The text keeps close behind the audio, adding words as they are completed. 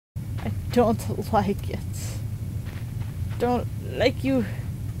don't like it. Don't like you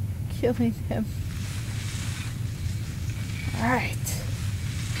killing him. Alright.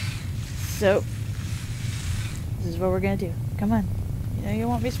 So, this is what we're gonna do. Come on. You know you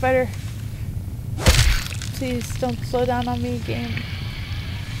want me, Spider? Please don't slow down on me, game.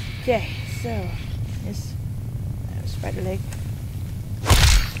 Okay, so, yes. Spider leg.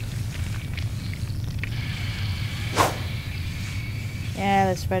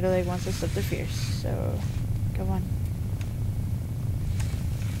 Yeah, the spider leg wants us up to fierce, so come on.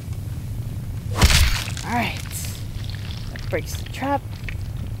 Alright. That breaks the trap.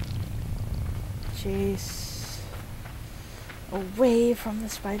 Chase away from the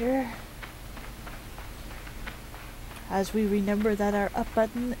spider. As we remember that our up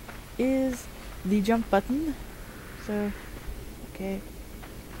button is the jump button. So, okay.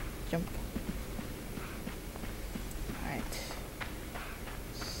 Jump. Alright.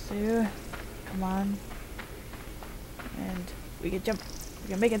 So, come on. And we can jump. We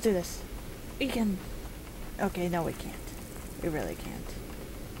can make it through this. We can. Okay, no, we can't. We really can't.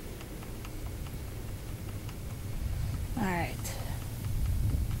 Alright.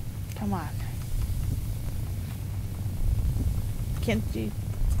 Come on. Can't you?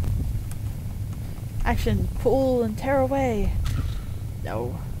 Action, pull and tear away.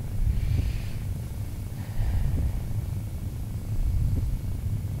 No.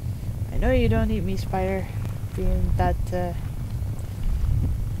 I know you don't eat me, spider. Being that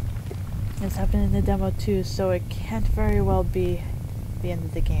it's happened in the demo too, so it can't very well be the end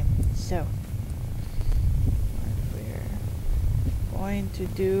of the game. So what we're going to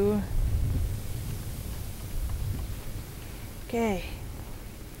do. Okay.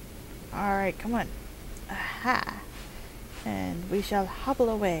 Alright, come on. Aha! And we shall hobble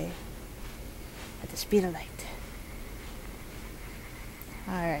away at the speed of light.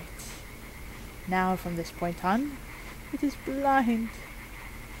 Alright. Now from this point on, it is blind.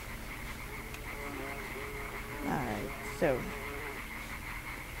 Alright, so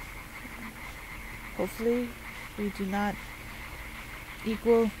hopefully we do not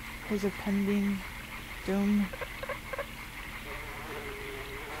equal his impending doom.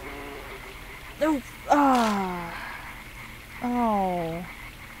 No! Ah! Oh.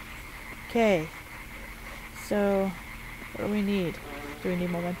 Okay. So, what do we need? Do we need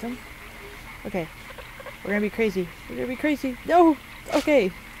momentum? Okay. We're gonna be crazy. We're gonna be crazy. No!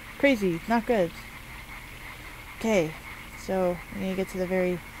 Okay. Crazy. Not good. Okay. So, we need to get to the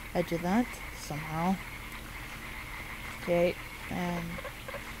very edge of that. Somehow. Okay. And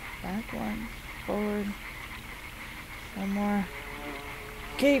back one. Forward. One more.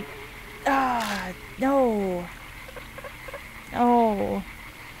 Okay. Ah, no. Oh.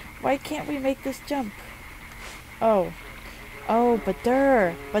 Why can't we make this jump? Oh. Oh, but I've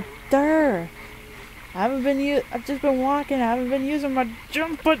just been walking. I haven't been using my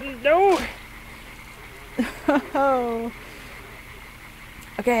jump button. No. Oh.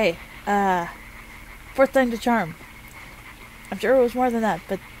 Okay. Fourth time to charm. I'm sure it was more than that,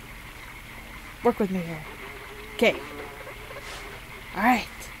 but work with me here. Okay. Alright.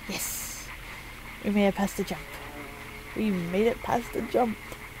 Yes. We made it past the jump. We made it past the jump.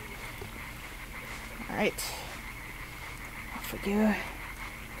 Alright. Off we go.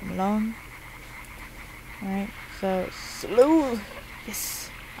 Come along. Alright, so slow. Yes.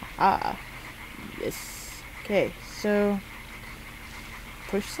 Aha. Yes. Okay, so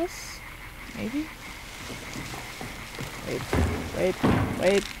push this? Maybe? Wait.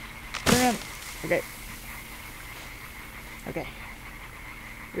 Turn. Okay. Okay.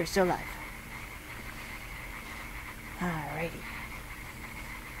 We're still alive. Alrighty.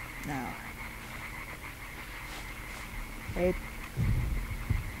 Now. Wait.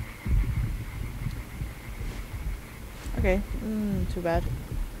 Okay. Too bad.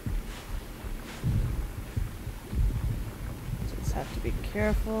 Just have to be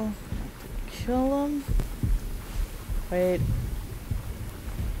careful not to kill him. Wait.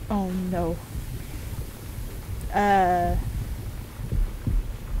 Oh no.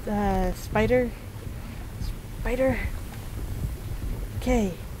 Spider.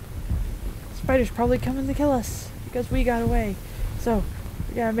 Okay. Spider's probably coming to kill us because we got away. So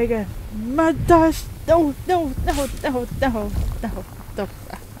we gotta make a mud dash. No.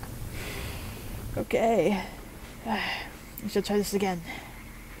 Okay. We should try this again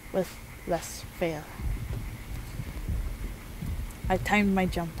with less fail. I timed my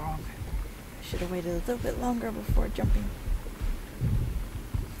jump wrong. I should have waited a little bit longer before jumping.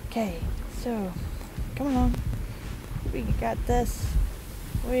 Okay, so come along. We got this.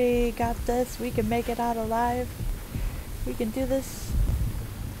 We got this. We can make it out alive. We can do this.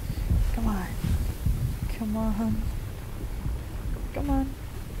 Come Come on. Come on. Come on.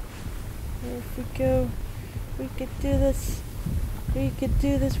 If we go, we could do this. We could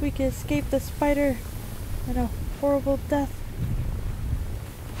do this. We could escape the spider and a horrible death.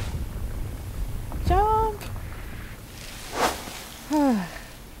 Jump!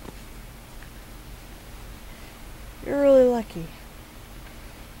 You're really lucky.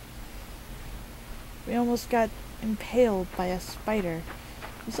 We almost got impaled by a spider.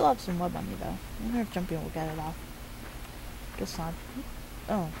 We still have some web on me though. I wonder if jumping will get it off. Guess not.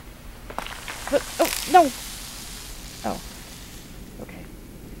 Oh. But, oh, no! Oh. Okay.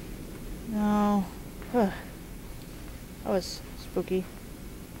 No. That was spooky.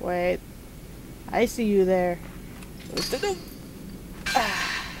 Wait. I see you there.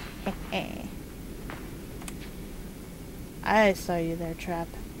 I saw you there, Trap.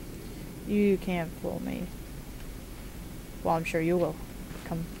 You can't fool me. Well, I'm sure you will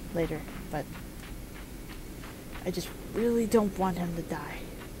come later, but I just really don't want him to die.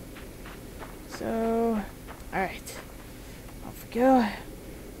 So, alright. Off we go.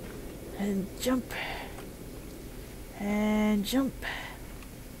 And jump. And jump.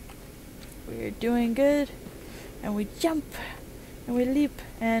 We're doing good. And we jump. And we leap.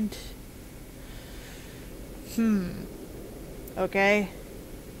 And... Okay.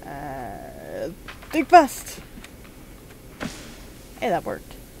 Big bust! Hey, that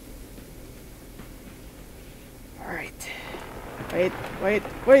worked. Alright. Wait.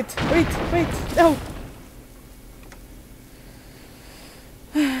 No!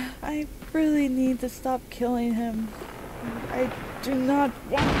 I really need to stop killing him. I do not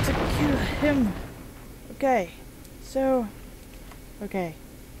want to kill him. Okay. So. Okay.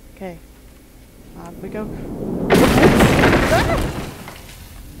 Off we go.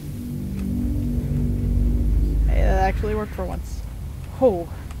 Hey, that actually worked for once. Ho.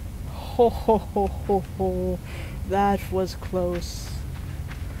 Ho. That was close.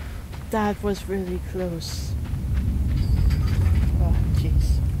 That was really close. Oh,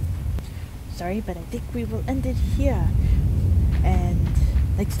 jeez. Sorry, but I think we will end it here. And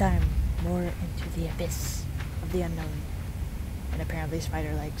next time, more into the abyss of the unknown. And apparently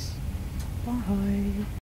spider legs. Bye.